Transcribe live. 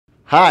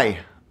Hi,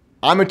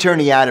 I'm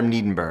attorney Adam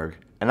Niedenberg,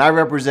 and I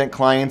represent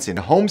clients in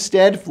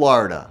Homestead,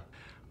 Florida.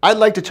 I'd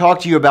like to talk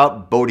to you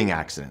about boating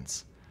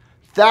accidents.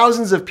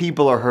 Thousands of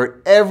people are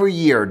hurt every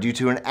year due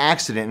to an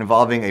accident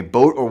involving a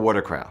boat or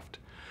watercraft.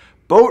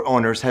 Boat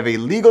owners have a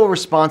legal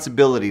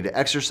responsibility to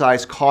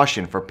exercise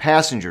caution for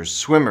passengers,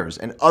 swimmers,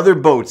 and other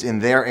boats in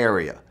their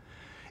area.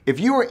 If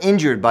you are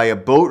injured by a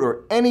boat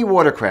or any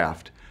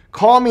watercraft,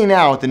 call me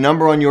now at the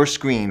number on your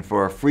screen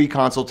for a free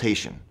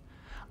consultation.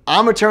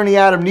 I'm attorney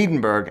Adam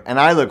Niedenberg, and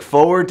I look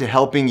forward to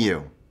helping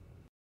you.